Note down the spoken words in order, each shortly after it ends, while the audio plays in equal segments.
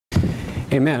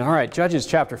Amen. All right, Judges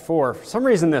chapter 4. For some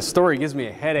reason, this story gives me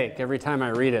a headache every time I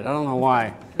read it. I don't know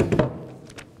why. That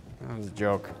was a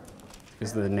joke.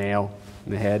 Is the nail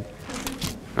in the head?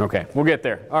 Okay, we'll get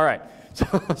there. All right.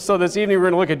 So this evening we're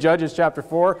going to look at Judges chapter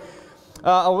 4.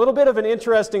 A little bit of an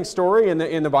interesting story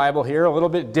in the Bible here. A little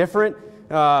bit different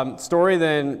story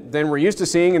than we're used to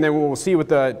seeing, and then we'll see with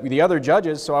the other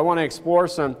judges. So I want to explore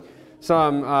some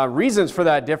reasons for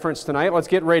that difference tonight. Let's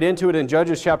get right into it in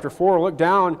Judges chapter 4. Look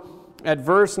down at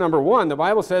verse number 1. The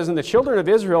Bible says, "And the children of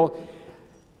Israel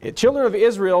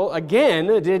again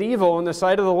did evil in the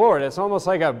sight of the Lord." It's almost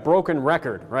like a broken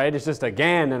record, right? It's just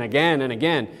again and again and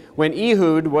again. "When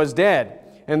Ehud was dead,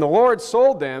 and the Lord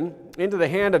sold them into the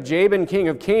hand of Jabin, king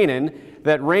of Canaan,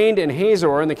 that reigned in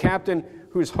Hazor, and the captain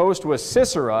whose host was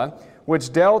Sisera,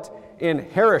 which dealt in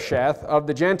Harosheth of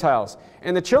the Gentiles.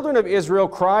 And the children of Israel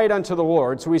cried unto the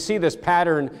Lord." So we see this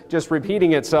pattern just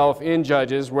repeating itself in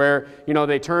Judges where,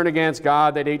 they turn against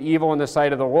God, they did evil in the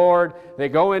sight of the Lord, they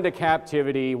go into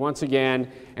captivity once again,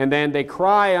 and then they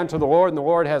cry unto the Lord, and the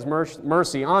Lord has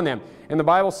mercy on them. And the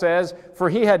Bible says, "For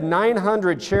he had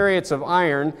 900 chariots of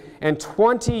iron, and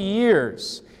 20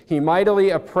 years he mightily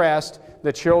oppressed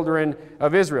the children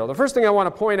of Israel." The first thing I want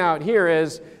to point out here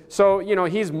is, so,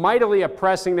 he's mightily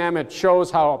oppressing them. It shows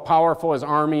how powerful his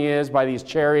army is by these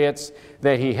chariots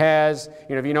that he has.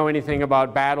 If you know anything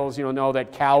about battles, you'll know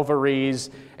that cavalries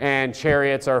and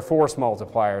chariots are force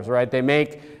multipliers, right? They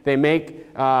make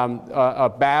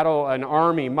a battle, an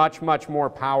army, much, much more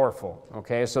powerful,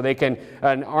 okay? So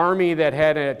an army that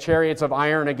had chariots of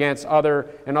iron against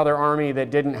another army that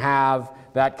didn't have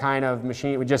that kind of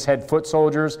machine, we just had foot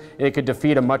soldiers, it could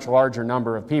defeat a much larger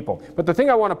number of people. But the thing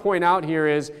I want to point out here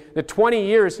is that 20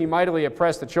 years he mightily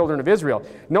oppressed the children of Israel.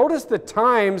 Notice the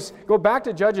times, go back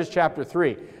to Judges chapter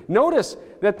 3. Notice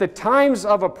that the times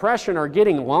of oppression are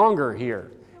getting longer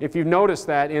here, if you've noticed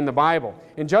that in the Bible.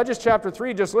 In Judges chapter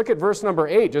 3, just look at verse number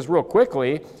 8, just real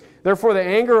quickly. "Therefore the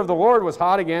anger of the Lord was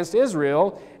hot against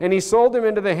Israel, and he sold them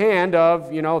into the hand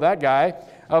of," that guy,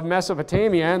 "of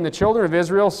Mesopotamia, and the children of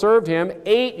Israel served him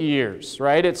 8 years,"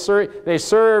 right? They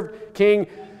served King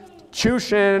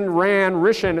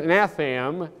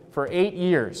Chushan-Ran-Rishathaim for 8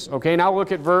 years. Okay, now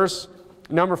look at verse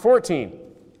number 14.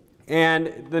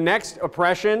 "And the next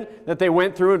oppression that they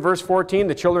went through in verse 14,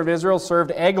 the children of Israel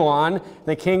served Eglon,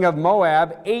 the king of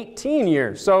Moab, 18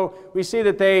 years. So we see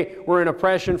that they were in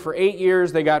oppression for 8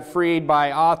 years. They got freed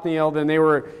by Othniel. Then they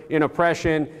were in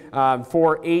oppression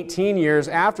for 18 years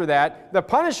after that. The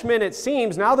punishment, it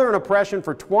seems, now they're in oppression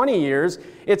for 20 years.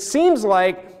 It seems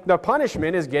like the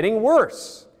punishment is getting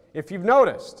worse, if you've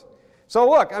noticed. So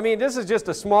look, this is just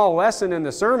a small lesson in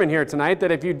the sermon here tonight,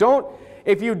 that if you don't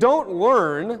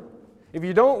learn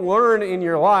in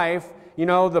your life,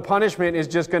 the punishment is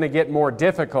just going to get more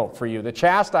difficult for you. The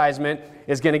chastisement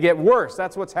is going to get worse.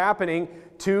 That's what's happening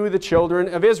to the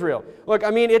children of Israel. Look,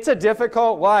 it's a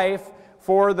difficult life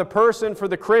for the person, for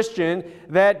the Christian,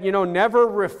 that, never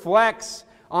reflects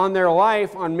on their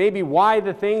life, on maybe why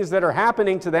the things that are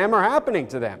happening to them are happening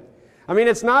to them.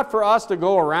 It's not for us to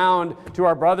go around to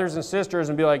our brothers and sisters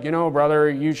and be like, brother,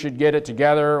 you should get it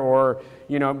together, or,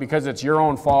 because it's your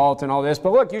own fault and all this.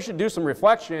 But look, you should do some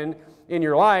reflection in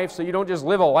your life so you don't just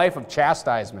live a life of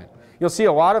chastisement. You'll see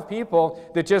a lot of people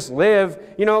that just live,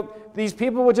 these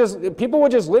people would just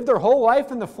live their whole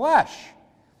life in the flesh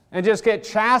and just get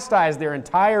chastised their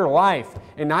entire life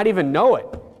and not even know it.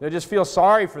 They'll just feel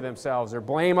sorry for themselves or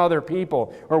blame other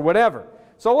people or whatever.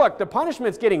 So look, the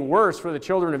punishment's getting worse for the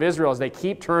children of Israel as they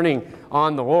keep turning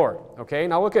on the Lord. Okay,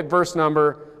 now look at verse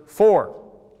number 4.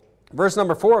 Verse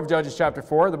number 4 of Judges chapter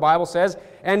 4, the Bible says,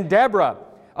 "And Deborah,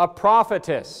 a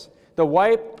prophetess, the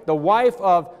wife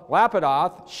of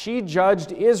Lapidoth, she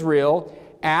judged Israel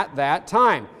at that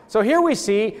time." So here we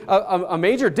see a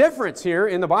major difference here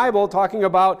in the Bible, talking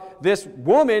about this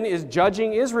woman is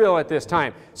judging Israel at this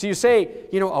time. So you say,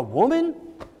 a woman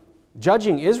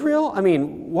judging Israel?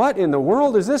 What in the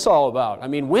world is this all about?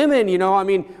 Women,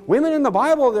 women in the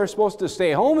Bible, they're supposed to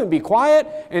stay home and be quiet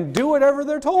and do whatever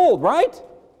they're told, right?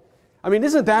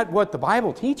 Isn't that what the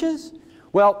Bible teaches?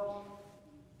 Well,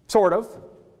 sort of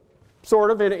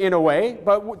in a way.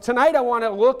 But tonight I want to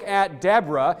look at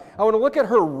Deborah. I want to look at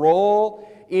her role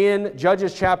in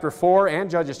Judges chapter 4 and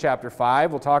Judges chapter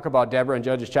 5. We'll talk about Deborah in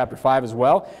Judges chapter 5 as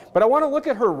well. But I want to look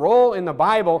at her role in the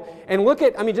Bible and look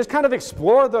at, just kind of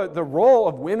explore the role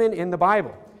of women in the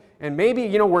Bible. And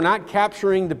maybe, we're not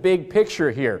capturing the big picture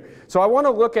here. So I want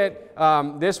to look at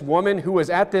this woman who was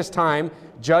at this time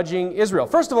judging Israel.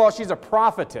 First of all, she's a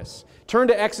prophetess. Turn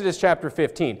to Exodus chapter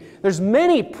 15. There's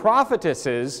many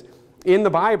prophetesses in the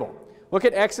Bible. Look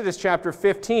at Exodus chapter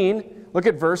 15. Look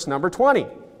at verse number 20.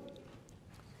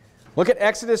 Look at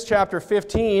Exodus chapter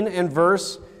 15 and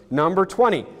verse number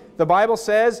 20. The Bible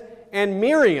says, "And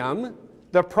Miriam,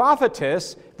 the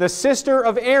prophetess, the sister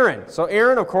of Aaron." So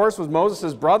Aaron, of course, was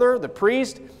Moses' brother, the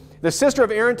priest. The sister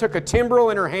of Aaron took a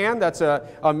timbrel in her hand. That's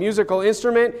a musical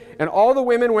instrument. And all the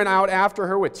women went out after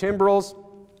her with timbrels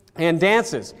and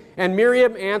dances. And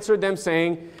Miriam answered them,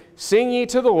 saying, "Sing ye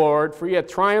to the Lord, for he hath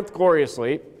triumphed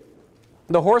gloriously.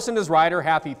 The horse and his rider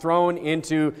hath he thrown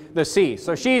into the sea."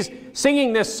 So she's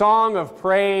singing this song of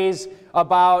praise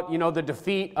about, the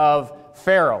defeat of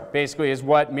Pharaoh, basically, is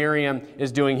what Miriam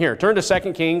is doing here. Turn to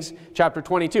 2 Kings chapter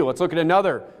 22. Let's look at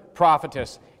another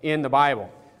prophetess in the Bible.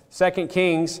 2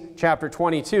 Kings chapter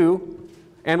 22,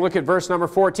 and look at verse number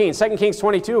 14. 2 Kings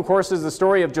 22, of course, is the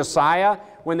story of Josiah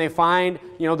when they find,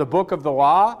 the book of the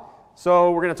law.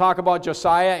 So we're going to talk about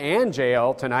Josiah and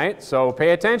Jael tonight, so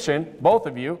pay attention, both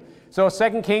of you. So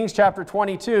 2 Kings chapter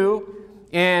 22,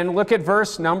 and look at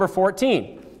verse number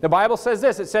 14. The Bible says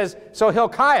this. It says, so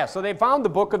Hilkiah, so they found the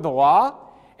book of the law,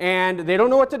 and they don't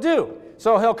know what to do.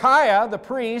 So Hilkiah, the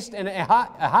priest, and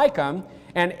Ahikam,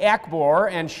 and Akbor,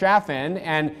 and Shaphan,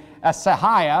 and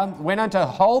Asahiah went unto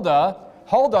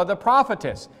Huldah the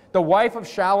prophetess, the wife of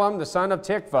Shallum, the son of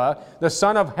Tikvah, the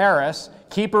son of Harris,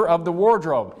 keeper of the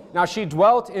wardrobe. Now she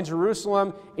dwelt in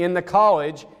Jerusalem in the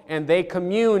college, and they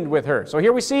communed with her. So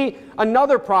here we see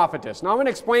another prophetess. Now I'm going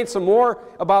to explain some more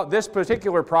about this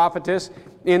particular prophetess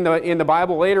in the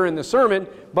Bible later in the sermon,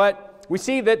 but we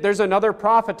see that there's another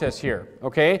prophetess here,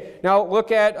 okay? Now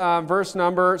look at verse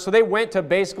number, so they went to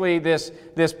basically this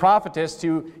prophetess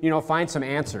to, find some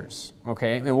answers,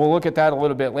 okay? And we'll look at that a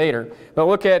little bit later. But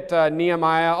look at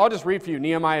Nehemiah. I'll just read for you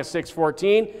Nehemiah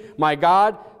 6:14. "My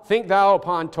God, think thou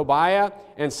upon Tobiah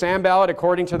and Sanballat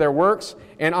according to their works,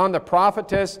 and on the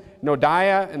prophetess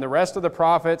Noadiah and the rest of the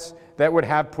prophets that would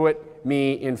have put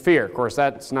me in fear." Of course,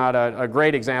 that's not a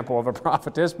great example of a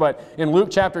prophetess, but in Luke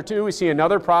chapter 2, we see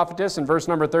another prophetess in verse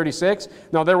number 36.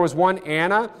 "Now there was one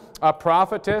Anna, a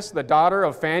prophetess, the daughter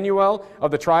of Phanuel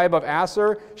of the tribe of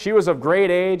Aser. She was of great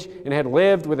age and had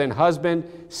lived with an husband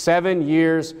 7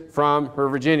 years from her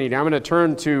virginity." Now I'm going to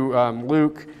turn to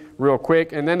Luke real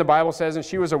quick. And then the Bible says, "And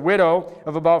she was a widow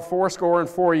of about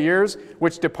 84 years,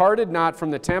 which departed not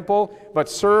from the temple, but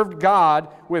served God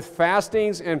with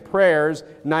fastings and prayers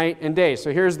night and day." So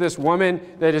here's this woman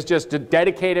that is just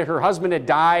dedicated. Her husband had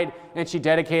died, and she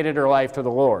dedicated her life to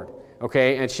the Lord.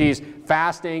 Okay, and she's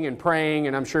fasting and praying,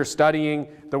 and I'm sure studying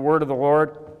the word of the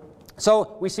Lord.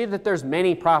 So we see that there's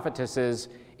many prophetesses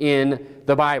in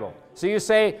the Bible. So you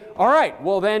say, all right,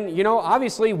 well then,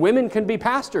 obviously women can be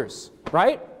pastors,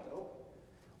 right?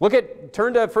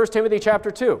 Turn to 1 Timothy chapter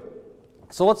 2.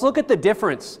 So let's look at the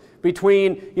difference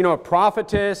between, a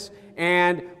prophetess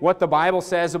and what the Bible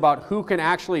says about who can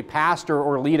actually pastor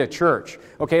or lead a church.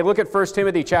 Okay, look at 1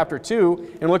 Timothy chapter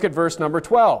 2 and look at verse number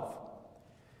 12.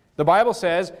 The Bible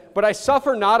says, "But I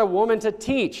suffer not a woman to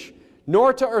teach,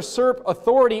 nor to usurp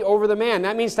authority over the man."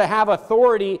 That means to have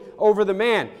authority over the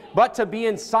man, but to be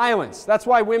in silence. That's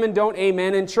why women don't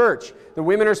amen in church. The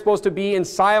women are supposed to be in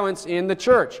silence in the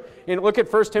church. And look at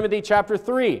 1 Timothy chapter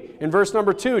 3 and verse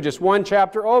number 2, just one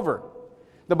chapter over.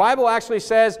 The Bible actually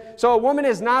says, so a woman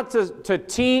is not to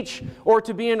teach or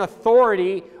to be an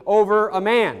authority over a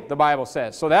man, the Bible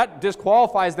says. So that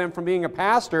disqualifies them from being a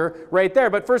pastor right there.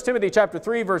 But 1 Timothy chapter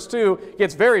 3 verse 2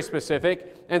 gets very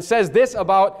specific and says this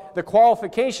about the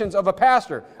qualifications of a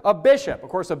pastor. A bishop, of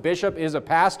course a bishop is a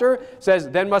pastor, says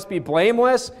then must be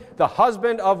blameless, the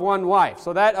husband of one wife.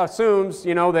 So that assumes,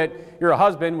 that you're a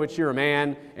husband, which you're a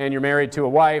man, and you're married to a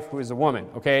wife who is a woman,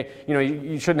 okay?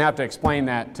 You shouldn't have to explain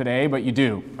that today, but you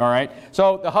do, all right?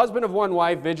 So the husband of one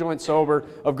wife, vigilant, sober,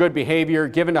 of good behavior,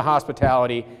 given to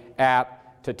hospitality,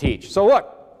 apt to teach. So look,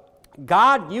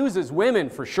 God uses women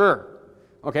for sure.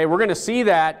 Okay, we're going to see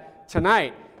that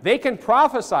tonight. They can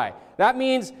prophesy. That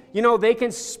means, they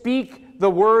can speak the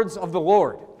words of the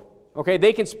Lord. Okay,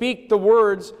 they can speak the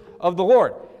words of the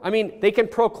Lord. I mean, they can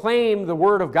proclaim the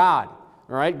word of God.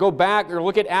 All right, go back or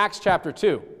look at Acts chapter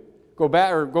 2. Go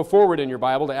back or go forward in your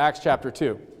Bible to Acts chapter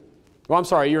 2. Well, I'm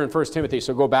sorry, you're in 1 Timothy,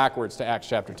 so go backwards to Acts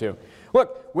chapter 2.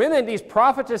 Look, women, these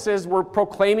prophetesses were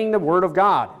proclaiming the word of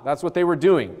God. That's what they were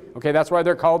doing. Okay, that's why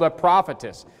they're called a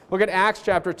prophetess. Look at Acts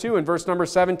chapter 2 and verse number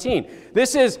 17.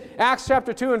 This is Acts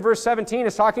chapter 2 and verse 17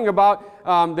 is talking about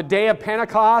the day of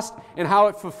Pentecost and how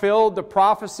it fulfilled the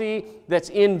prophecy that's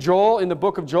in Joel, in the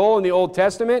book of Joel in the Old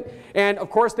Testament. And of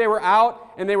course they were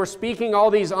out and they were speaking all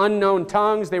these unknown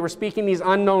tongues. They were speaking these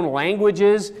unknown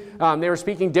languages. They were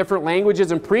speaking different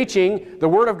languages and preaching the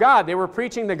word of God. They were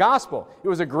preaching the gospel. It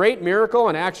was a great miracle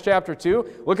in Acts chapter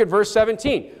 2. Look at verse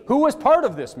 17. Who was part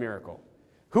of this miracle?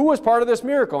 Who was part of this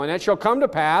miracle? And it shall come to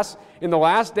pass in the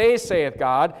last days, saith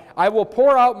God, I will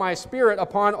pour out my Spirit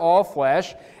upon all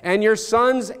flesh, and your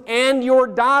sons and your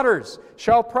daughters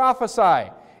shall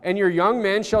prophesy, and your young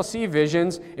men shall see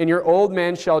visions, and your old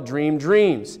men shall dream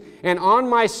dreams. And on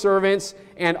my servants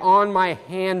and on my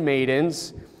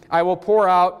handmaidens I will pour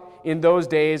out in those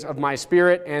days of my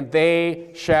Spirit, and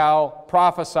they shall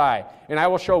prophesy. And I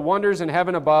will show wonders in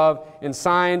heaven above, and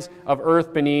signs of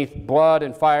earth beneath, blood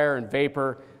and fire and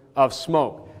vapor of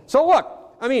smoke. So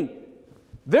look, I mean,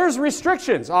 there's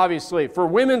restrictions, obviously, for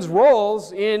women's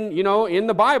roles in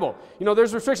the Bible.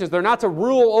 There's restrictions. They're not to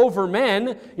rule over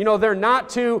men. They're not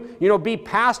to, be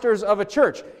pastors of a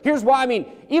church. Here's why. I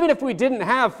mean, even if we didn't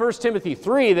have 1 Timothy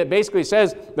 3 that basically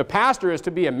says the pastor is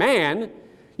to be a man,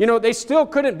 they still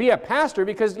couldn't be a pastor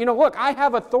because, look, I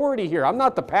have authority here. I'm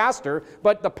not the pastor,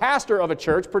 but the pastor of a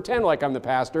church, pretend like I'm the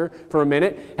pastor for a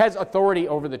minute, has authority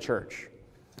over the church.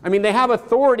 I mean, they have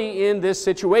authority in this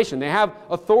situation. They have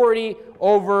authority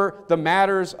over the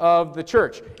matters of the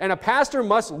church. And a pastor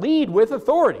must lead with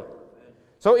authority.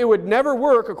 So it would never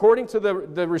work according to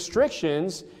the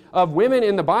restrictions of women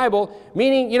in the Bible,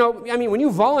 meaning, when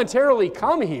you voluntarily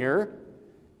come here,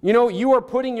 you are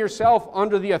putting yourself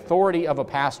under the authority of a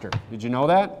pastor. Did you know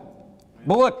that?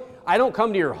 But look, I don't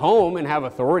come to your home and have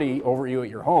authority over you at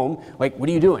your home. Like, what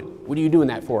are you doing? What are you doing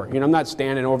that for? I'm not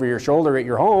standing over your shoulder at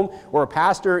your home, or a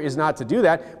pastor is not to do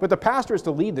that, but the pastor is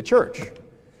to lead the church.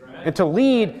 Right. And to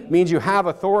lead means you have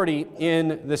authority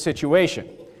in the situation.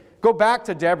 Go back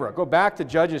to Deborah. Go back to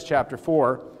Judges chapter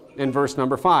 4 and verse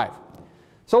number 5.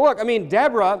 So look,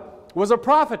 Deborah was a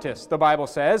prophetess, the Bible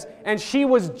says, and she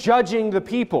was judging the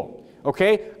people.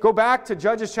 Okay? Go back to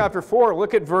Judges chapter 4,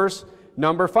 look at verse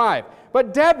number 5.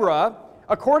 But Deborah,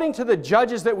 according to the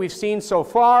judges that we've seen so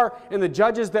far and the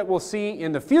judges that we'll see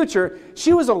in the future,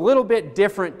 she was a little bit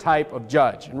different type of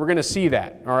judge. And we're going to see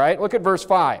that. All right? Look at verse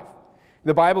 5.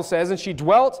 The Bible says, and she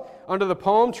dwelt under the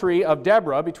palm tree of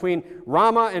Deborah between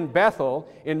Ramah and Bethel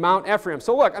in Mount Ephraim.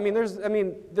 So look,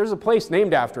 there's a place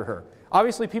named after her.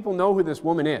 Obviously, people know who this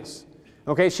woman is.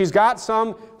 Okay, she's got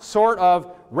some sort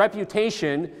of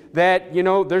reputation that,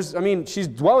 she's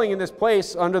dwelling in this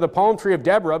place under the palm tree of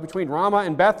Deborah between Ramah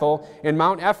and Bethel in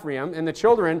Mount Ephraim, and the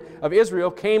children of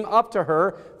Israel came up to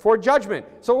her for judgment.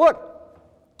 So look,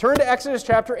 turn to Exodus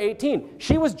chapter 18.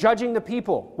 She was judging the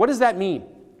people. What does that mean?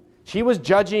 She was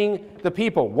judging the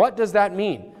people. What does that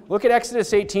mean? Look at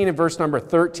Exodus 18 and verse number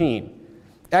 13.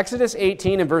 Exodus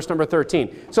 18 and verse number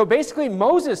 13. So basically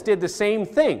Moses did the same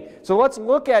thing. So let's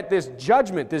look at this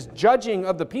judgment, this judging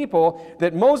of the people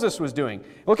that Moses was doing.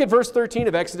 Look at verse 13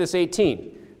 of Exodus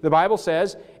 18. The Bible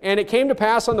says, and it came to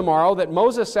pass on the morrow that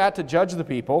Moses sat to judge the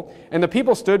people, and the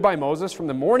people stood by Moses from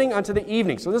the morning unto the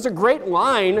evening. So there's a great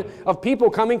line of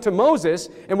people coming to Moses,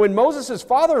 and when Moses'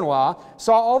 father-in-law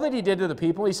saw all that he did to the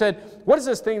people, he said, what is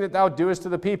this thing that thou doest to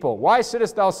the people? Why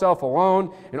sittest thou self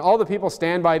alone, and all the people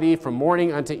stand by thee from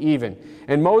morning unto even?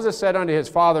 And Moses said unto his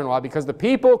father-in-law, because the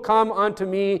people come unto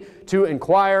me to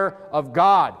inquire of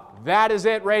God. That is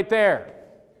it right there.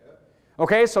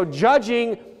 Okay, so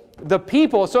judging the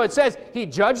people. So it says he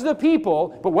judged the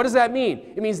people, but what does that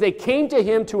mean? It means they came to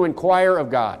him to inquire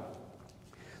of God.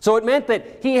 So it meant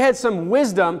that he had some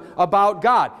wisdom about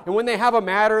God. And when they have a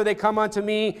matter, they come unto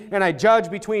me, and I judge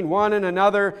between one and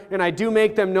another, and I do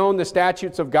make them known the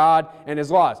statutes of God and his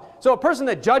laws. So a person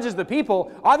that judges the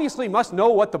people obviously must know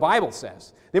what the Bible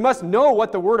says. They must know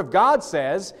what the Word of God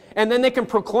says, and then they can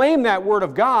proclaim that Word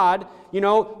of God,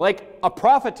 like a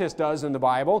prophetess does in the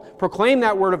Bible, proclaim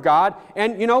that Word of God,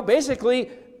 and, basically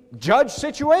judge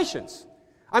situations.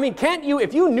 Can't you,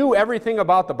 if you knew everything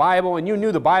about the Bible and you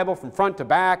knew the Bible from front to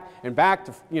back and back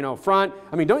to, front,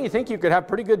 don't you think you could have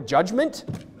pretty good judgment?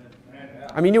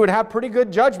 You would have pretty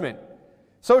good judgment.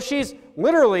 So she's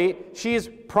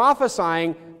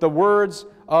prophesying the words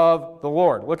of the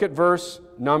Lord. Look at verse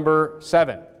number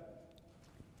 7.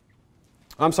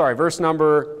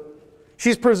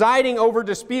 She's presiding over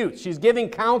disputes. She's giving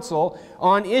counsel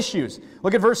on issues.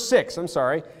 Look at verse 6,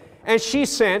 And she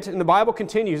sent, and the Bible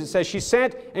continues, it says, she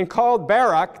sent and called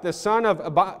Barak, the son of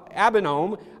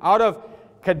Abinoam, out of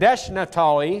Kadesh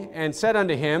Naphtali, and said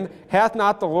unto him, hath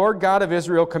not the Lord God of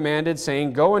Israel commanded,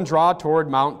 saying, go and draw toward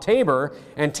Mount Tabor,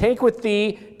 and take with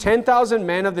thee 10,000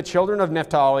 men of the children of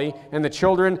Naphtali, and the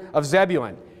children of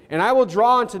Zebulun. And I will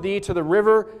draw unto thee to the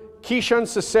river Kishon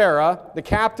Sisera, the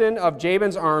captain of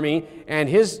Jabin's army, and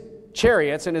his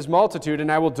chariots and his multitude,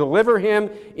 and I will deliver him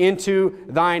into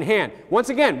thine hand. Once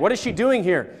again, what is she doing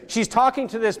here? She's talking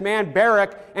to this man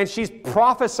Barak, and she's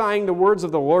prophesying the words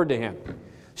of the Lord to him.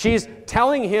 She's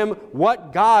telling him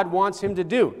what God wants him to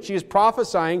do. She is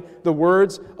prophesying the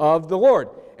words of the Lord.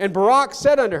 And Barak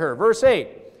said unto her, verse 8,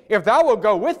 if thou wilt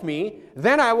go with me,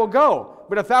 then I will go.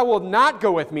 But if thou wilt not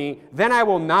go with me, then I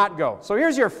will not go. So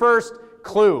here's your first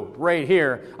clue right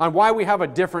here on why we have a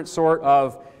different sort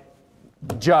of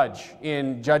judge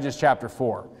in Judges chapter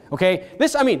 4. Okay?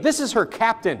 This is her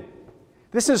captain.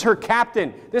 This is her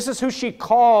captain. This is who she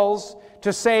calls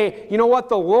to say, you know what,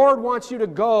 the Lord wants you to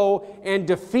go and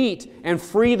defeat and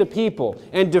free the people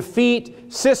and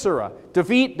defeat Sisera,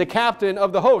 defeat the captain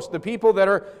of the host, the people that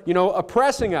are,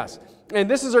 oppressing us. And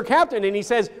this is her captain, and he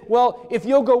says, well, if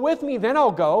you'll go with me, then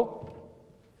I'll go.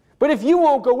 But if you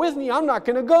won't go with me, I'm not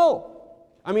going to go.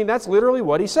 That's literally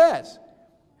what he says.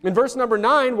 In verse number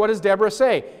 9, what does Deborah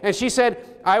say? And she said,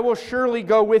 I will surely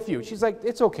go with you. She's like,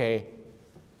 it's okay.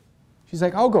 She's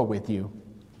like, I'll go with you.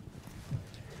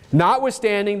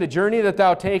 Notwithstanding, the journey that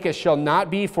thou takest shall not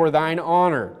be for thine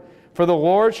honor, for the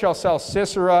Lord shall sell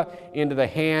Sisera into the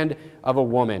hand of a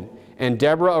woman. And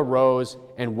Deborah arose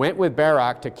and went with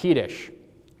Barak to Kedesh,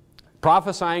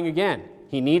 prophesying again.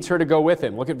 He needs her to go with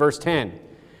him. Look at verse 10.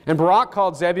 And Barak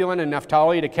called Zebulun and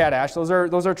Naphtali to Kadesh. Those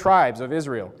are tribes of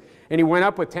Israel. And he went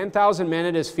up with 10,000 men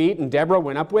at his feet, and Deborah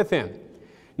went up with him.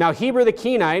 Now Heber the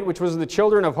Kenite, which was the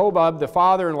children of Hobab, the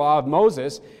father-in-law of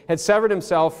Moses, had severed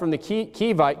himself from the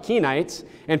Kenites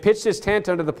and pitched his tent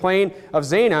under the plain of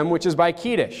Zaanam, which is by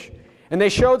Kedesh. And they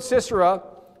showed Sisera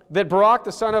that Barak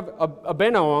the son of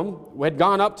Abinoam had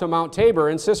gone up to Mount Tabor,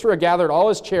 and Sisera gathered all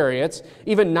his chariots,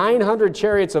 even 900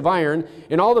 chariots of iron,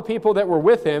 and all the people that were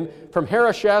with him, from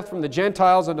Harosheth, from the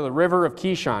Gentiles, unto the river of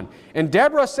Kishon. And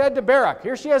Deborah said to Barak,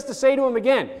 here she has to say to him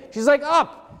again, she's like,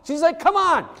 up! She's like, come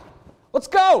on! Let's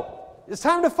go. It's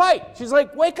time to fight. She's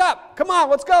like, wake up. Come on,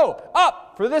 let's go.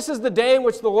 Up. For this is the day in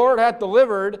which the Lord hath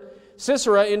delivered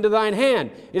Sisera into thine hand.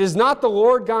 It is not the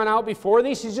Lord gone out before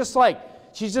thee. She's just like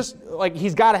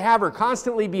he's got to have her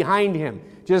constantly behind him,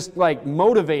 just like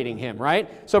motivating him, right?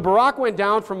 So Barak went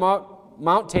down from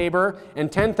Mount Tabor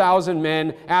and 10,000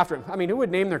 men after him. Who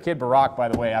would name their kid Barak, by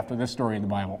the way, after this story in the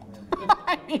Bible?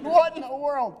 What in the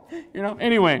world?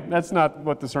 Anyway, that's not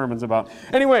what the sermon's about.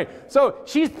 Anyway, so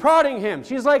she's prodding him.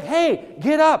 She's like, hey,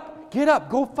 get up,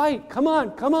 go fight. Come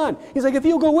on. He's like, if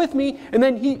you'll go with me, and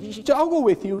then I'll go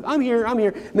with you. I'm here.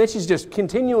 And then she's just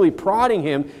continually prodding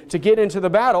him to get into the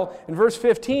battle. In verse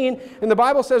 15, and the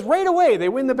Bible says, right away they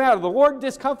win the battle. The Lord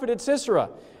discomfited Sisera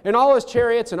and all his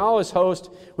chariots and all his host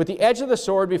with the edge of the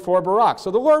sword before Barak. So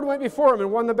the Lord went before him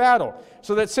and won the battle,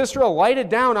 so that Sisera lighted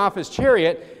down off his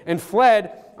chariot and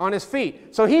fled on his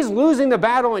feet. So he's losing the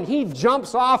battle, and he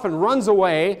jumps off and runs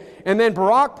away. And then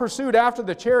Barak pursued after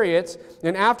the chariots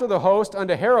and after the host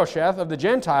unto Harosheth of the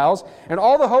Gentiles. And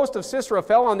all the host of Sisera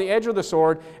fell on the edge of the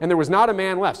sword, and there was not a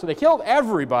man left. So they killed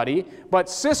everybody, but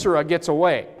Sisera gets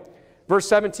away. Verse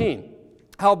 17,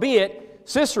 howbeit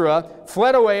Sisera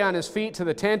fled away on his feet to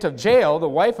the tent of Jael, the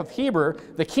wife of Heber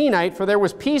the Kenite, for there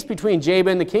was peace between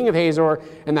Jabin, the king of Hazor,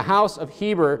 and the house of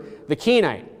Heber the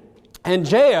Kenite. And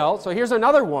Jael, so here's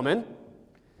another woman.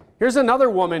 Here's another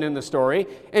woman in the story.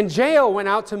 And Jael went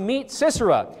out to meet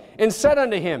Sisera and said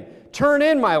unto him, turn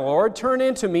in, my lord, turn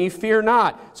in to me, fear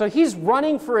not. So he's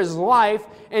running for his life,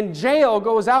 and Jael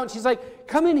goes out, and she's like,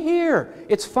 come in here.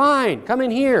 It's fine. Come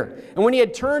in here. And when he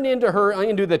had turned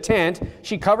into the tent,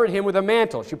 she covered him with a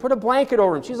mantle. She put a blanket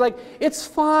over him. She's like, it's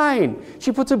fine.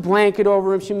 She puts a blanket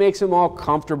over him. She makes him all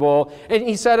comfortable. And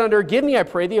he said unto her, give me, I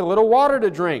pray thee, a little water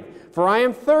to drink, for I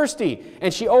am thirsty.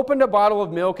 And she opened a bottle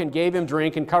of milk and gave him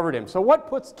drink and covered him. So what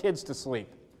puts kids to sleep?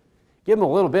 Give him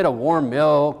a little bit of warm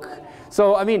milk.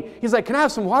 So, he's like, can I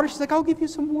have some water? She's like, I'll give you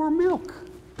some warm milk.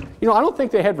 I don't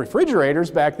think they had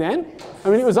refrigerators back then.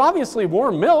 It was obviously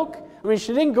warm milk.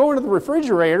 She didn't go into the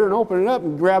refrigerator and open it up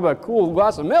and grab a cool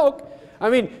glass of milk.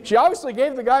 She obviously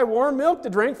gave the guy warm milk to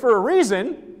drink for a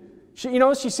reason. She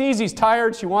sees he's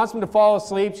tired. She wants him to fall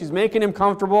asleep. She's making him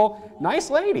comfortable. Nice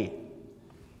lady.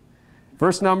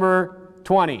 Verse number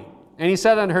 20. And he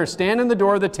said unto her, stand in the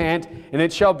door of the tent, and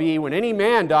it shall be, when any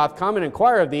man doth come and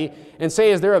inquire of thee, and say,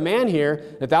 is there a man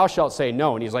here? That thou shalt say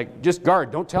no. And he's like, just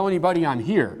guard, don't tell anybody I'm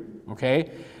here.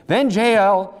 Okay? Then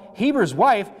Jael, Heber's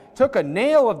wife, took a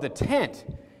nail of the tent,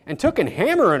 and took an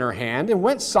hammer in her hand, and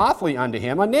went softly unto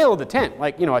him, a nail of the tent,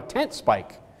 like, a tent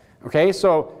spike. Okay?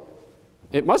 So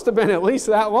it must have been at least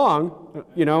that long.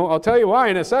 I'll tell you why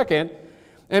in a second.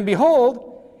 And behold,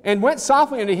 and went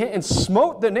softly unto him and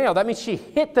smote the nail. That means she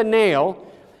hit the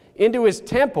nail into his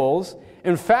temples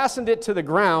and fastened it to the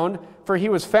ground, for he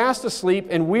was fast asleep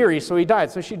and weary, so he died.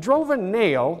 So she drove a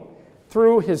nail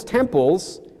through his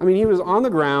temples. He was on the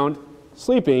ground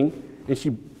sleeping, and she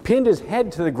pinned his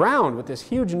head to the ground with this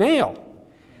huge nail.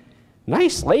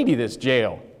 Nice lady, this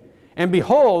Jael. And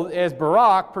behold, as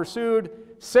Barak pursued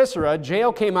Sisera,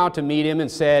 Jael came out to meet him and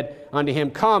said unto him,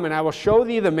 Come, and I will show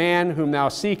thee the man whom thou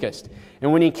seekest.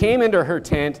 And when he came into her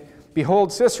tent,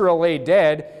 behold, Sisera lay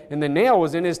dead, and the nail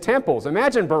was in his temples.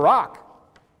 Imagine Barak.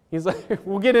 He's like,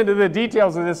 we'll get into the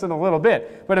details of this in a little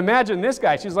bit, but imagine this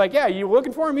guy. She's like, yeah, you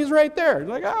looking for him? He's right there. He's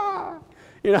like,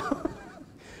 you know.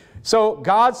 So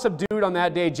God subdued on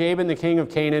that day Jabin, the king of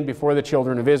Canaan, before the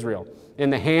children of Israel.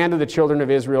 And the hand of the children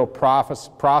of Israel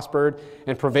prospered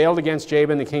and prevailed against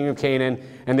Jabin, the king of Canaan,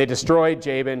 and they destroyed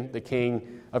Jabin, the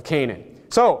king of Canaan.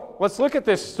 So let's look at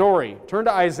this story. Turn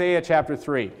to Isaiah chapter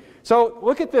 3. So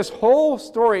look at this whole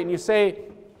story, and you say,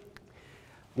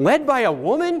 led by a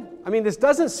woman? I mean, this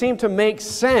doesn't seem to make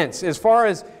sense as far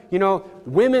as, you know,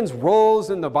 women's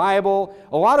roles in the Bible.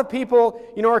 A lot of people,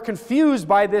 you know, are confused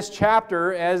by this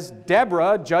chapter as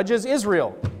Deborah judges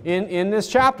Israel in this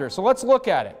chapter. So let's look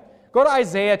at it. Go to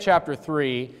Isaiah chapter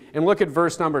 3 and look at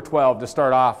verse number 12 to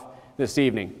start off this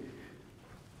evening.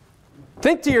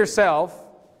 Think to yourself,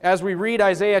 as we read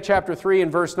Isaiah chapter 3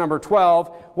 and verse number 12,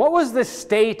 what was the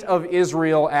state of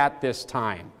Israel at this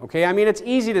time? Okay, I mean, it's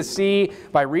easy to see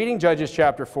by reading Judges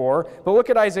chapter 4, but look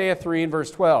at Isaiah 3 and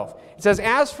verse 12. It says,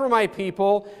 As for my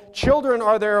people, children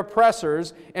are their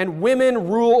oppressors, and women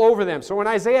rule over them. So in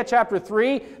Isaiah chapter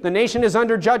 3, the nation is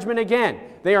under judgment again.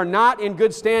 They are not in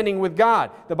good standing with God.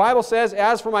 The Bible says,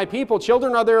 As for my people,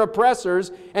 children are their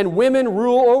oppressors, and women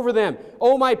rule over them.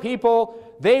 O my people,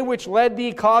 they which led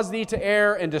thee cause thee to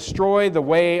err and destroy the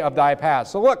way of thy path.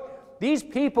 So look, these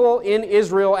people in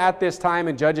Israel at this time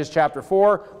in Judges chapter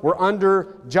 4 were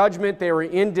under judgment. They were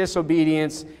in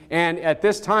disobedience. And at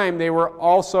this time, they were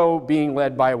also being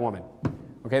led by a woman.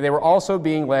 Okay, they were also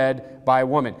being led by a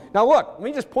woman. Now look, let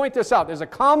me just point this out. There's a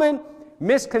common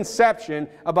misconception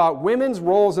about women's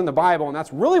roles in the Bible, and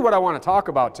that's really what I want to talk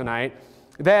about tonight,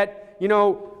 that, you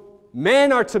know,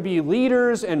 men are to be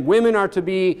leaders and women are to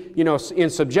be, you know, in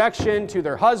subjection to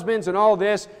their husbands and all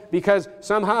this because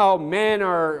somehow men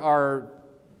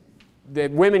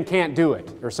that women can't do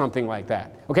it or something like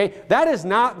that. Okay? That is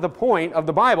not the point of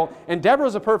the Bible, and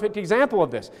Deborah's a perfect example of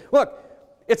this. Look,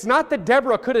 it's not that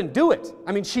Deborah couldn't do it.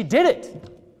 I mean, she did it.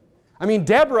 I mean,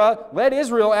 Deborah led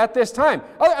Israel at this time.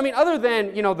 I mean, other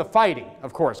than, you know, the fighting,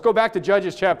 of course. Go back to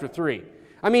Judges chapter 3.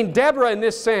 I mean, Deborah in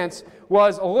this sense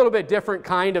was a little bit different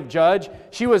kind of judge.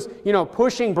 She was, you know,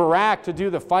 pushing Barak to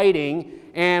do the fighting.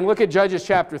 And look at Judges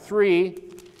chapter 3,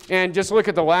 and just look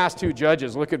at the last two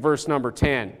judges. Look at verse number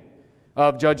 10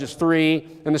 of Judges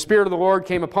 3. And the Spirit of the Lord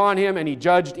came upon him, and he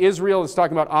judged Israel. It's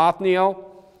talking about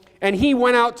Othniel. And he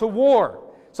went out to war.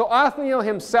 So Othniel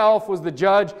himself was the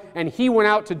judge, and he went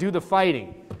out to do the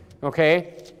fighting.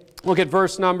 Okay? Look at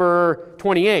verse number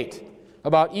 28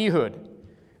 about Ehud.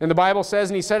 And the Bible says,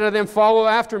 And he said unto them, Follow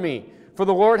after me. For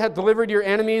the Lord hath delivered your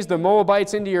enemies, the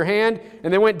Moabites, into your hand.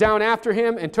 And they went down after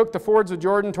him, and took the fords of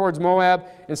Jordan towards Moab,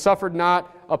 and suffered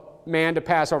not a man to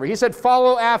pass over. He said,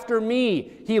 Follow after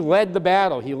me. He led the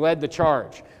battle. He led the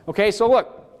charge. Okay, so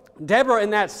look, Deborah,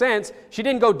 in that sense, she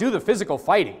didn't go do the physical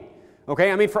fighting.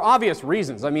 Okay, I mean, for obvious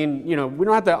reasons. I mean, you know, we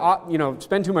don't have to, you know,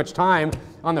 spend too much time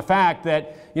on the fact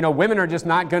that, you know, women are just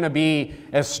not going to be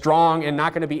as strong and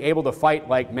not going to be able to fight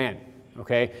like men.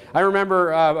 Okay, I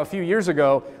remember a few years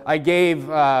ago, I gave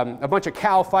a bunch of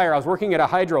CAL FIRE. I was working at a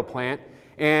hydro plant,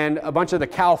 and a bunch of the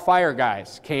CAL FIRE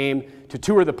guys came to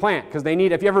tour the plant because they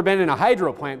need, if you've ever been in a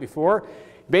hydro plant before,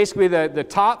 basically the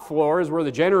top floor is where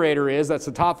the generator is, that's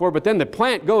the top floor, but then the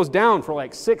plant goes down for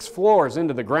like 6 floors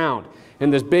into the ground,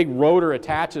 and this big rotor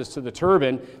attaches to the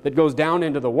turbine that goes down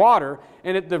into the water,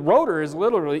 and the rotor is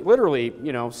literally,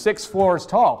 you know, 6 floors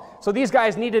tall. So these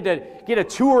guys needed to get a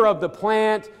tour of the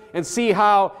plant and see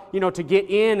how, you know, to get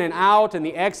in and out and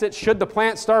the exit should the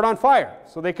plant start on fire,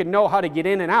 so they could know how to get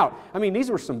in and out. I mean, these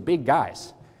were some big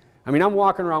guys. I mean, I'm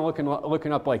walking around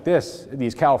looking up like this,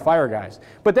 these CAL FIRE guys.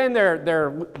 But then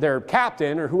their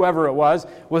captain, or whoever it was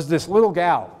this little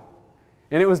gal.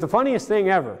 And it was the funniest thing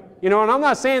ever. You know, and I'm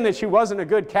not saying that she wasn't a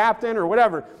good captain or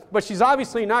whatever, but she's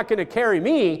obviously not going to carry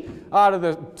me out of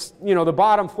the, you know, the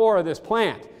bottom floor of this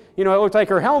plant. You know, it looked like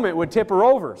her helmet would tip her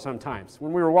over sometimes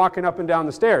when we were walking up and down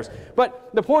the stairs. But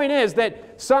the point is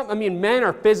that men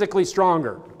are physically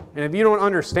stronger. And if you don't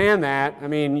understand that, I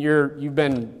mean, you've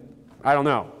been, I don't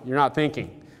know, you're not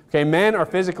thinking. Okay, men are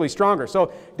physically stronger.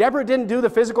 So Deborah didn't do the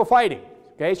physical fighting.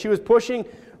 Okay, she was pushing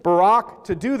Barak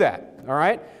to do that. All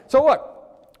right? So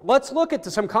look, let's look at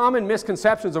some common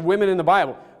misconceptions of women in the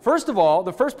Bible. First of all,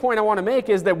 the first point I want to make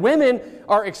is that women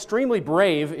are extremely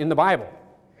brave in the Bible.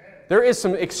 There is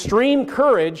some extreme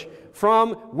courage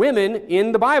from women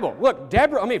in the Bible. Look,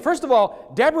 Deborah, I mean, first of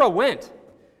all, Deborah went.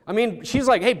 I mean, she's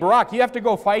like, hey, Barak, you have to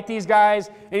go fight these guys.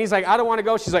 And he's like, I don't want to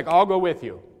go. She's like, I'll go with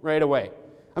you right away.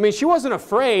 I mean, she wasn't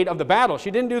afraid of the battle.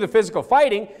 She didn't do the physical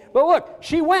fighting, but look,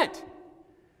 she went.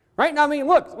 Right? Now, I mean,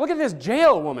 look at this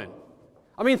Jael woman.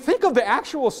 I mean, think of the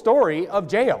actual story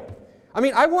of Jael. I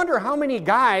mean, I wonder how many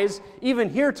guys, even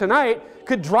here tonight,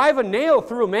 could drive a nail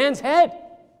through a man's head.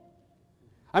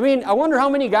 I mean, I wonder how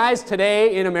many guys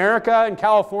today in America and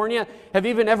California have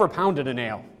even ever pounded a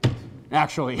nail,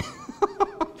 actually.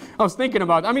 I was thinking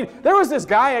about it. I mean, there was this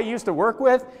guy I used to work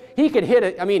with. He could hit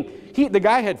it. I mean, the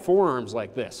guy had forearms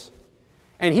like this.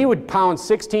 And he would pound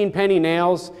 16 penny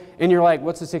nails. And you're like,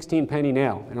 what's a 16 penny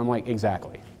nail? And I'm like,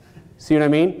 exactly. See what I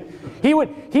mean? He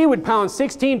would pound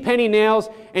 16 penny nails,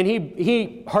 and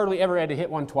he hardly ever had to hit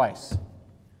one twice.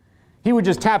 He would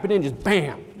just tap it in, just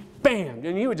bam, bam.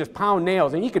 And he would just pound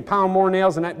nails. And he could pound more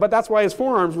nails than that. But that's why his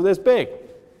forearms were this big.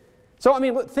 So, I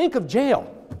mean, look, think of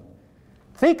Jael.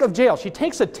 Think of Jael. She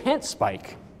takes a tent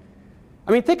spike.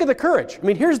 I mean, think of the courage. I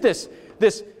mean, here's this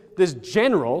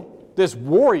general, this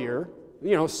warrior,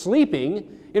 you know,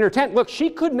 sleeping in her tent. Look,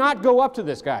 she could not go up to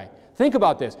this guy. Think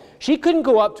about this. She couldn't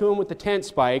go up to him with the tent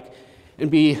spike and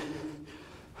be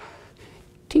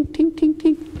tink, tink, tink,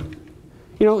 tink.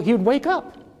 You know, he would wake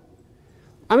up.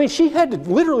 I mean, she had to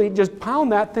literally just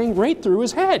pound that thing right through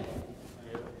his head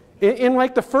in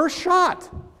like the first shot.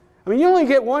 I mean, you only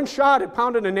get one shot at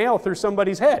pounding a nail through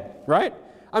somebody's head, right?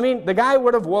 I mean, the guy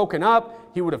would have woken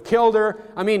up. He would have killed her.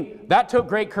 I mean, that took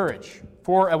great courage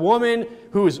for a woman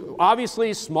who's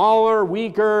obviously smaller,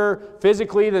 weaker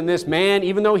physically than this man,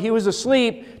 even though he was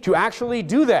asleep, to actually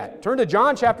do that. Turn to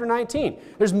John chapter 19.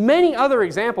 There's many other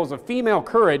examples of female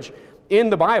courage in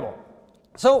the Bible.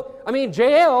 So, I mean,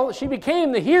 Jael, she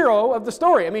became the hero of the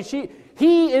story. I mean,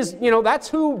 he is, you know, that's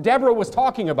who Deborah was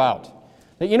talking about.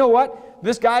 That, you know what?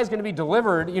 This guy's going to be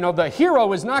delivered. You know, the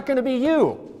hero is not going to be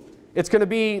you. It's going to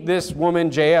be this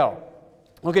woman, Jael.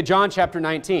 Look at John chapter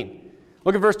 19.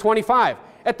 Look at verse 25.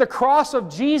 At the cross of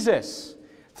Jesus.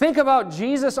 Think about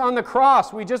Jesus on the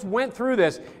cross. We just went through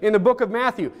this in the book of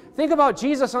Matthew. Think about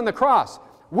Jesus on the cross.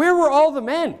 Where were all the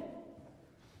men?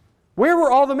 Where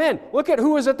were all the men? Look at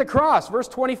who was at the cross. Verse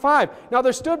 25. Now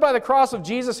there stood by the cross of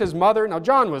Jesus his mother. Now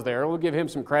John was there. We'll give him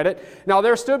some credit. Now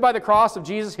there stood by the cross of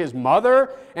Jesus his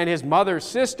mother and his mother's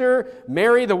sister,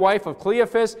 Mary the wife of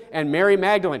Cleophas, and Mary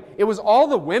Magdalene. It was all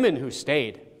the women who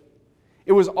stayed.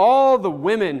 It was all the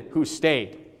women who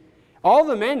stayed. All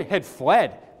the men had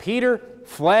fled. Peter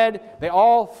fled. They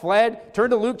all fled.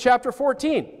 Turn to Luke chapter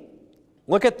 14.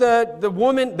 Look at the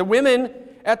women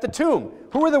at the tomb.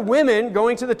 Who were the women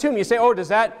going to the tomb? You say, oh, does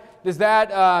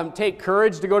that take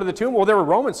courage to go to the tomb? Well, there were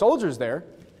Roman soldiers there.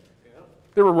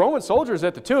 There were Roman soldiers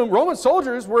at the tomb. Roman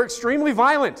soldiers were extremely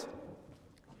violent.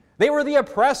 They were the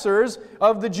oppressors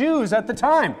of the Jews at the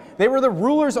time. They were the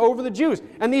rulers over the Jews.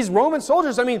 And these Roman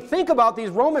soldiers, I mean, think about these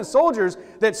Roman soldiers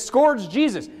that scourged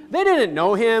Jesus. They didn't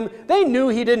know him. They knew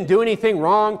he didn't do anything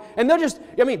wrong. And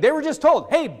they were just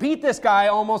told, hey, beat this guy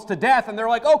almost to death. And they're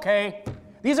like, okay.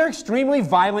 These are extremely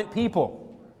violent people.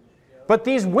 But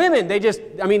these women,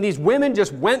 these women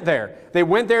just went there. They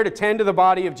went there to tend to the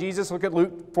body of Jesus. Look at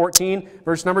Luke 14,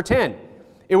 verse number 10.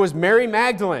 It was Mary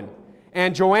Magdalene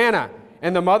and Joanna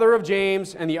and the mother of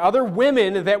James and the other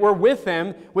women that were with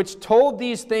them, which told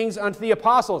these things unto the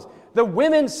apostles. The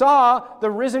women saw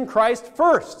the risen Christ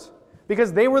first,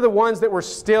 because they were the ones that were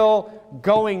still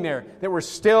going there, that were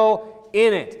still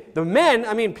in it. The men,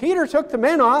 I mean, Peter took the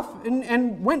men off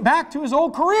and went back to his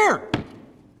old career.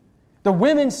 The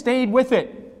women stayed with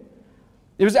it.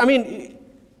 It was, I mean,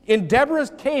 in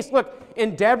Deborah's case, look,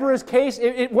 in Deborah's case,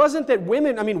 it wasn't that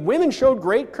women, I mean, women showed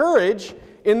great courage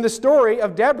in the story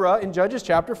of Deborah in Judges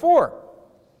chapter 4.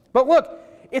 But look,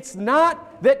 it's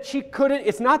not that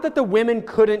it's not that the women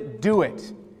couldn't do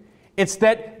it. It's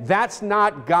that that's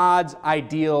not God's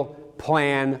ideal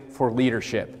plan for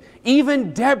leadership.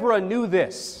 Even Deborah knew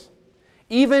this.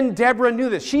 Even Deborah knew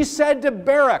this. She said to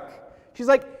Barak, she's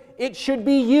like, it should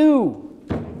be you.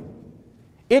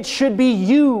 It should be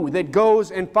you that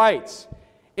goes and fights.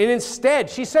 And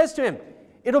instead, she says to him,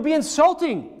 it'll be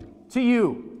insulting to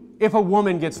you if a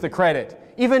woman gets the credit.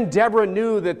 Even Deborah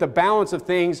knew that the balance of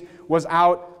things was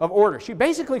out of order. She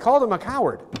basically called him a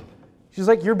coward. She's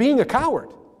like, you're being a coward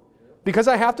because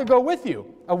I have to go with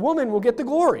you. A woman will get the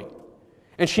glory.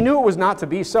 And she knew it was not to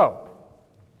be so.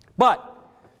 But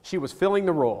she was filling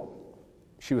the role.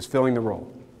 She was filling the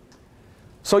role.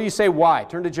 So you say, why?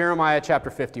 Turn to Jeremiah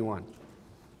chapter 51.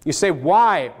 You say,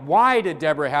 why? Why did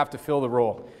Deborah have to fill the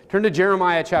role? Turn to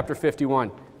Jeremiah chapter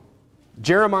 51.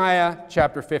 Jeremiah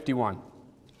chapter 51.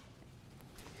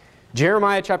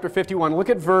 Jeremiah chapter 51. Look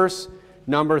at verse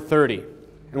number 30.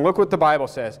 And look what the Bible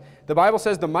says. The Bible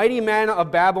says, the mighty men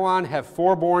of Babylon have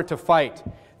forborne to fight.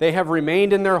 They have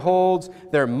remained in their holds.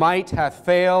 Their might hath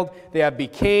failed. They have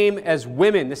became as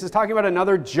women. This is talking about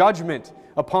another judgment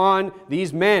upon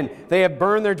these men. They have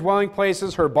burned their dwelling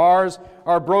places. Her bars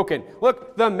are broken.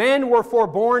 Look, the men were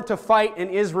forborn to fight in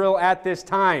Israel at this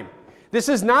time. This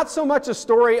is not so much a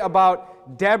story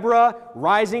about Deborah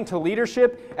rising to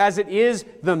leadership as it is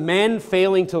the men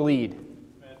failing to lead,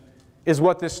 is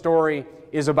what this story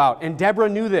is about. And Deborah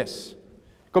knew this.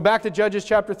 Go back to Judges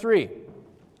chapter 3.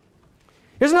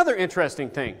 Here's another interesting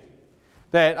thing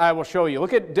that I will show you.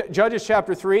 Look at Judges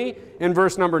chapter 3 and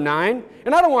verse number 9.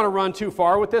 And I don't want to run too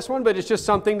far with this one, but it's just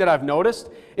something that I've noticed.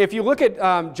 If you look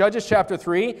at Judges chapter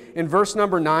 3 and verse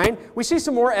number 9, we see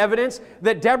some more evidence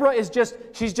that Deborah is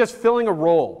she's just filling a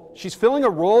role. She's filling a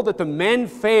role that the men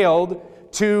failed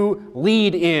to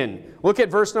lead in. Look at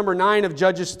verse number 9 of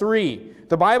Judges 3.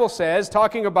 The Bible says,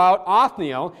 talking about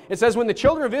Othniel, it says, when the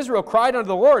children of Israel cried unto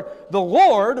the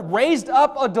Lord raised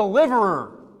up a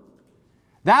deliverer.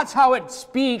 That's how it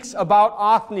speaks about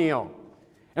Othniel.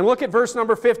 And look at verse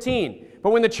number 15.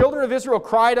 But when the children of Israel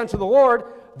cried unto the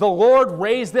Lord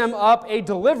raised them up a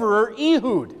deliverer,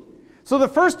 Ehud. So the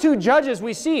first two judges,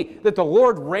 we see that the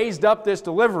Lord raised up this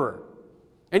deliverer.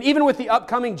 And even with the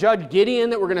upcoming judge Gideon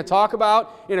that we're going to talk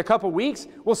about in a couple weeks,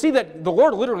 we'll see that the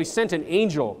Lord literally sent an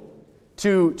angel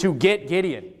to get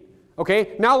Gideon.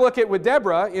 Okay, now look at with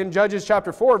Deborah in Judges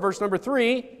chapter 4, verse number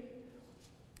 3.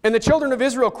 And the children of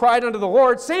Israel cried unto the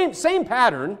Lord, same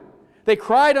pattern. They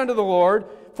cried unto the Lord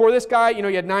for this guy. You know,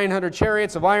 he had 900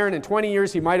 chariots of iron. In 20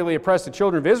 years he mightily oppressed the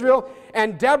children of Israel.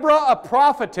 And Deborah, a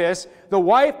prophetess, the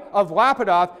wife of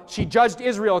Lapidoth, she judged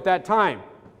Israel at that time.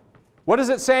 What does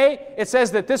it say? It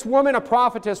says that this woman, a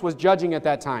prophetess, was judging at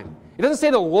that time. It doesn't say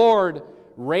the Lord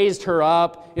raised her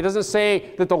up. It doesn't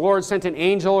say that the Lord sent an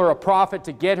angel or a prophet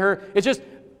to get her. It's just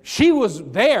she was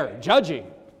there judging.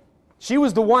 She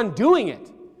was the one doing it.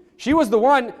 She was the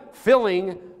one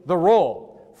filling the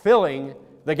role, filling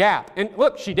the gap. And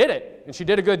look, she did it, and she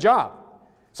did a good job.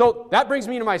 So that brings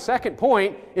me to my second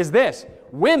point, is this.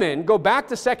 Women, go back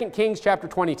to 2 Kings chapter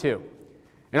 22.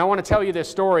 And I want to tell you this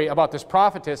story about this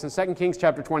prophetess in 2 Kings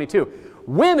chapter 22.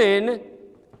 Women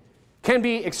can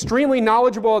be extremely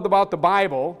knowledgeable about the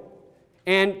Bible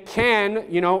and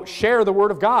can, share the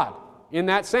Word of God in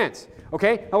that sense.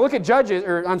 Okay? Now look at Judges,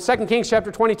 or on 2 Kings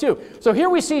chapter 22. So here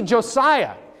we see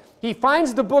Josiah. He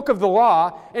finds the book of the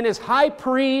law, and his high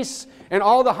priests and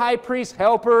all the high priest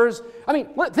helpers. I mean,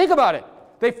 think about it.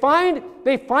 They find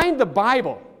the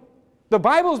Bible. The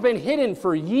Bible's been hidden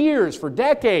for years, for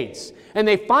decades. And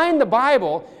they find the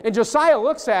Bible, and Josiah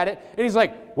looks at it, and he's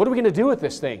like, what are we going to do with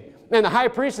this thing? And the high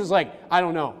priest is like, I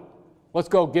don't know. Let's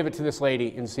go give it to this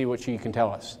lady and see what she can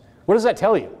tell us. What does that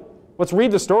tell you? Let's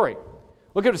read the story.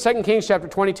 Look at 2 Kings chapter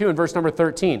 22 and verse number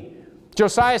 13.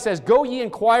 Josiah says, go ye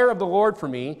inquire of the Lord for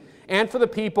me, and for the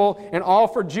people, and all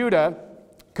for Judah,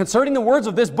 concerning the words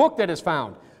of this book that is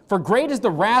found. For great is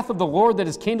the wrath of the Lord that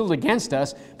is kindled against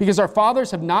us, because our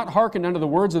fathers have not hearkened unto the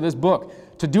words of this book,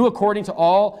 to do according to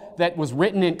all that was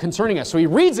written in concerning us. So he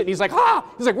reads it, and he's like,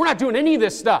 we're not doing any of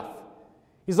this stuff.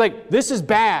 He's like, this is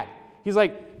bad. He's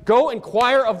like, go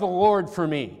inquire of the Lord for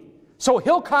me. So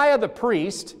Hilkiah the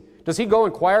priest, does he go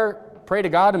pray to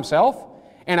God himself?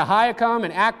 And Ahiakam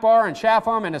and Akbar and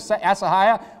Shaphan and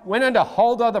Asahiah went unto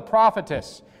Huldah the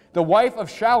prophetess, the wife of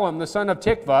Shallum the son of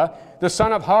Tikvah, the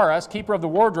son of Haras, keeper of the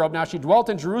wardrobe. Now she dwelt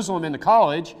in Jerusalem in the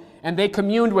college, and they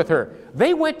communed with her.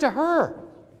 They went to her.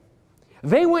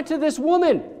 They went to this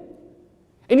woman.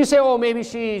 And you say, oh, maybe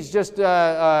she's just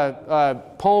a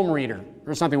poem reader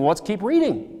or something. Well, let's keep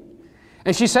reading.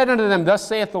 And she said unto them, thus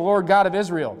saith the Lord God of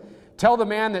Israel, tell the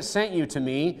man that sent you to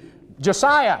me,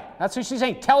 Josiah, that's what she's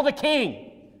saying, tell the king.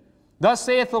 Thus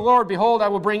saith the Lord, behold, I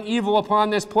will bring evil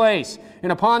upon this place,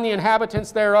 and upon the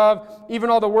inhabitants thereof, even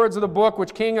all the words of the book which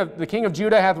the king of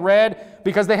Judah hath read,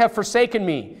 because they have forsaken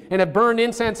me, and have burned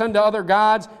incense unto other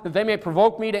gods, that they may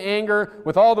provoke me to anger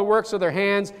with all the works of their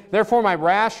hands. Therefore my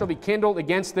wrath shall be kindled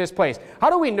against this place. How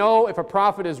do we know if a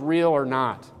prophet is real or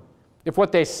not? If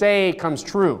what they say comes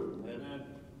true. Amen.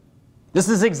 This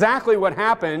is exactly what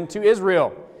happened to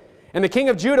Israel. And the king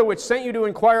of Judah, which sent you to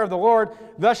inquire of the Lord,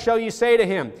 thus shall you say to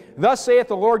him, thus saith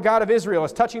the Lord God of Israel,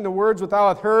 as touching the words which thou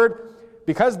hast heard,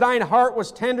 because thine heart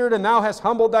was tendered, and thou hast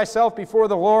humbled thyself before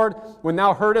the Lord, when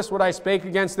thou heardest what I spake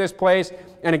against this place,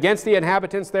 and against the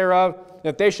inhabitants thereof,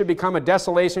 that they should become a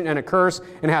desolation and a curse,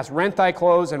 and hast rent thy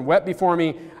clothes, and wept before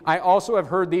me, I also have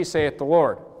heard thee, saith the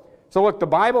Lord. So look, the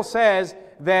Bible says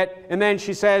that, and then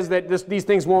she says that these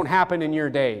things won't happen in your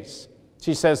days.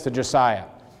 She says to Josiah.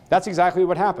 That's exactly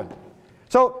what happened.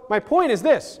 So my point is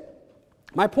this.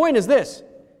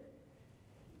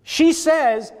 She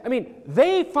says, I mean,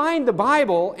 they find the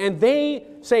Bible and they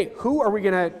say, who are we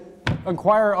going to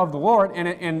inquire of the Lord?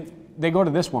 And they go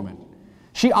to this woman.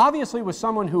 She obviously was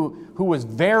someone who was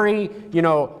very,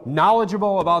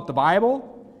 knowledgeable about the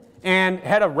Bible and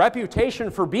had a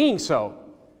reputation for being so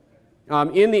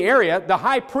in the area. The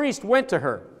high priest went to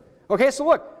her. Okay, so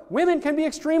look, women can be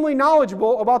extremely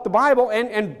knowledgeable about the Bible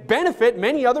and benefit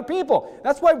many other people.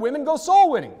 That's why women go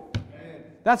soul winning.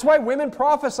 That's why women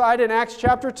prophesied in Acts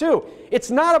chapter 2. It's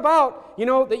not about,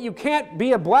 that you can't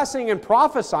be a blessing and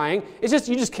prophesying. It's just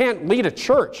you just can't lead a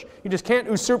church. You just can't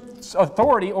usurp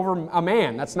authority over a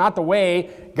man. That's not the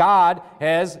way God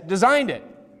has designed it.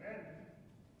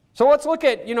 So let's look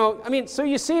at, so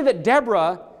you see that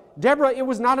Deborah, it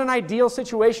was not an ideal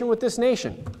situation with this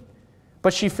nation.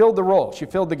 But she filled the role. She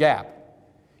filled the gap.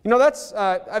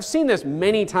 I've seen this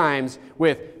many times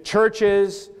with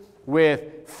churches,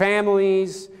 with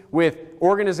families, with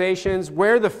organizations,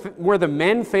 where the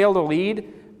men fail to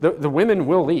lead, the women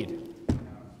will lead.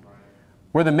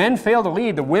 Where the men fail to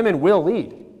lead, the women will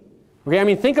lead.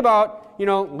 Okay, think about,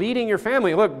 leading your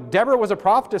family. Look, Deborah was a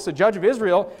prophetess, a judge of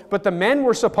Israel, but the men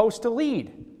were supposed to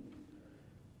lead.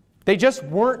 They just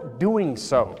weren't doing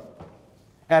so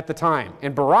at the time.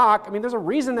 And Barak, there's a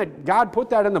reason that God put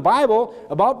that in the Bible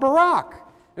about Barak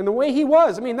and the way he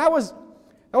was. That was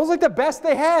like the best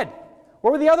they had.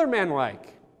 What were the other men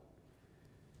like?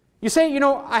 You say,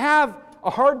 I have a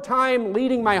hard time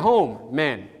leading my home,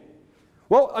 men.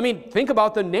 Well, think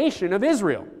about the nation of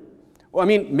Israel. Well,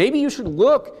 maybe you should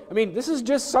look, this is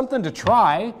just something to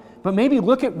try, but maybe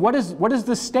look at what is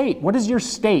the state? What is your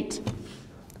state?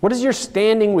 What is your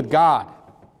standing with God?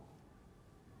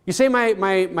 You say,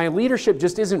 my leadership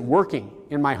just isn't working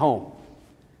in my home.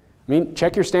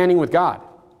 Check your standing with God.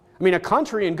 A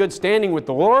country in good standing with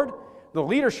the Lord, the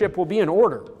leadership will be in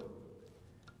order.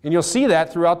 And you'll see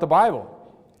that throughout the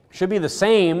Bible. It should be the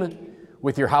same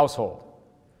with your household.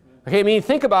 Okay, you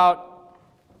think about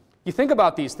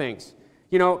these things.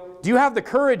 Do you have the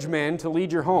courage, men, to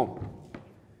lead your home?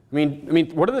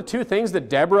 What are the two things that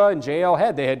Deborah and Jael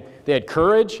had? They had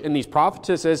courage, and these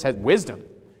prophetesses had wisdom.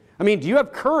 Do you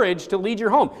have courage to lead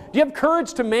your home? Do you have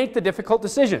courage to make the difficult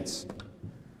decisions?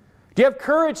 Do you have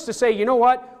courage to say, you know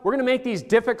what, we're going to make these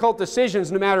difficult decisions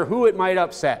no matter who it might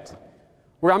upset?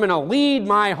 Where I'm going to lead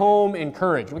my home in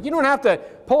courage. You don't have to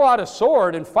pull out a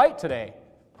sword and fight today.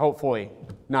 Hopefully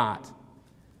not.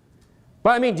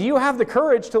 But do you have the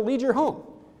courage to lead your home?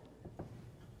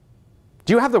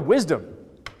 Do you have the wisdom?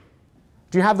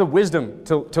 Do you have the wisdom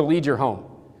to lead your home?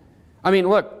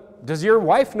 Look, does your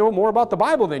wife know more about the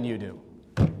Bible than you do?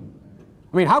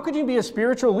 How could you be a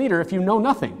spiritual leader if you know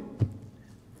nothing?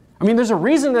 There's a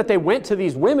reason that they went to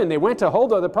these women. They went to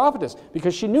Huldah, the prophetess,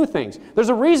 because she knew things. There's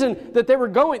a reason that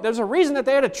there's a reason that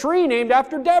they had a tree named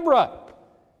after Deborah.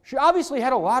 She obviously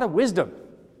had a lot of wisdom.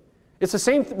 It's the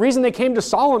same reason they came to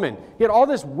Solomon. He had all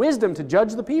this wisdom to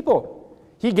judge the people.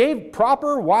 He gave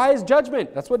proper, wise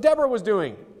judgment. That's what Deborah was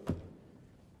doing.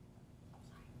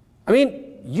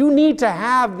 You need to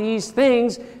have these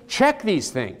things, check these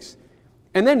things.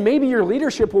 And then maybe your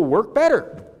leadership will work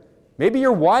better. Maybe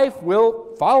your wife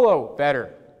will follow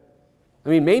better.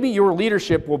 Maybe your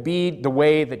leadership will be the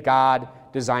way that God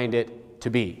designed it to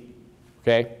be.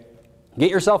 Okay? Get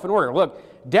yourself in order.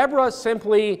 Look, Deborah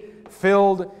simply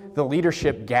filled the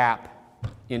leadership gap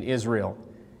in Israel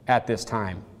at this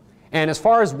time. And as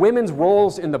far as women's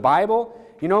roles in the Bible,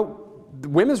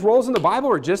 women's roles in the Bible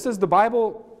are just as the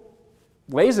Bible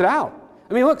lays it out.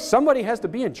 Look, somebody has to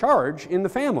be in charge in the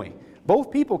family.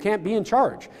 Both people can't be in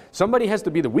charge. Somebody has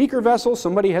to be the weaker vessel,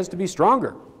 somebody has to be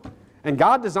stronger. And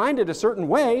God designed it a certain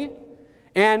way,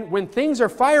 and when things are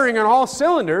firing on all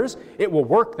cylinders, it will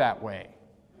work that way.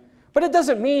 But it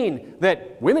doesn't mean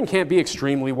that women can't be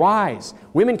extremely wise.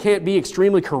 Women can't be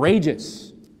extremely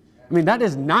courageous. That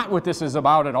is not what this is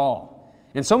about at all.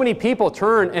 And so many people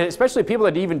turn, and especially people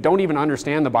that don't even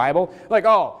understand the Bible, like,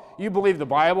 oh, you believe the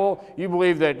Bible, you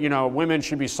believe that, women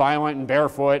should be silent and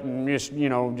barefoot and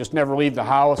just never leave the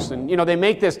house. And, they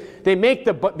make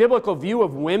the biblical view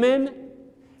of women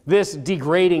this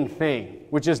degrading thing,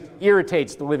 which just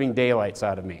irritates the living daylights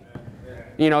out of me.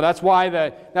 That's why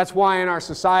in our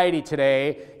society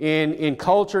today, in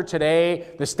culture today,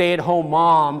 the stay-at-home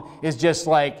mom is just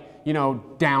like,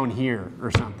 down here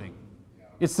or something.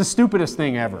 It's the stupidest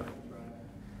thing ever.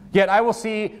 Yet I will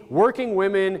see working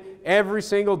women every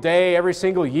single day, every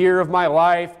single year of my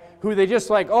life, who they just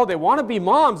they want to be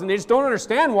moms, and they just don't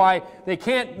understand why they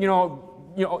can't,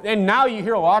 and now you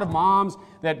hear a lot of moms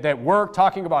that work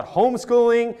talking about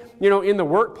homeschooling, in the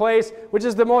workplace, which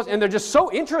is the most, and they're just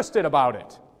so interested about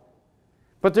it.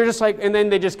 But they're just and then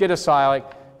they just get a sigh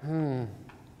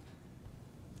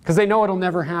because they know it'll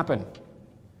never happen.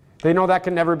 They know that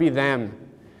can never be them.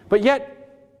 But yet,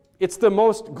 it's the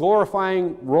most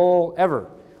glorifying role ever.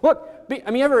 Look,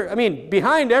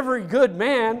 behind every good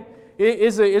man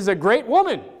is a great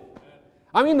woman.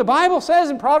 I mean, the Bible says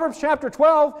in Proverbs chapter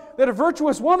 12 that a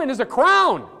virtuous woman is a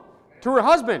crown to her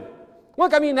husband.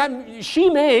 Look, I mean, that she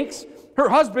makes her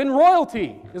husband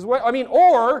royalty.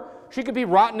 Or she could be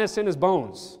rottenness in his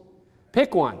bones.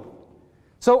 Pick one.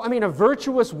 So, I mean, a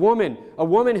virtuous woman, a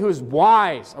woman who is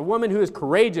wise, a woman who is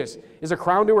courageous, is a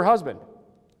crown to her husband.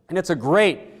 And it's a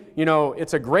great,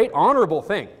 honorable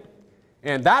thing.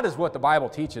 And that is what the Bible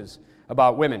teaches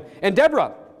about women. And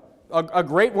Deborah, a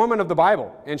great woman of the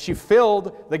Bible, and she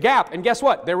filled the gap. And guess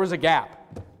what? There was a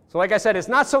gap. So like I said, it's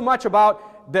not so much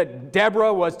about that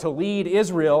Deborah was to lead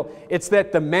Israel, it's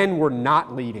that the men were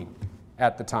not leading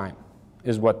at the time,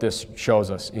 is what this shows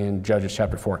us in Judges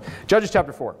chapter 4. Judges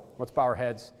chapter 4. Let's bow our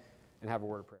heads and have a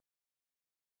word of prayer.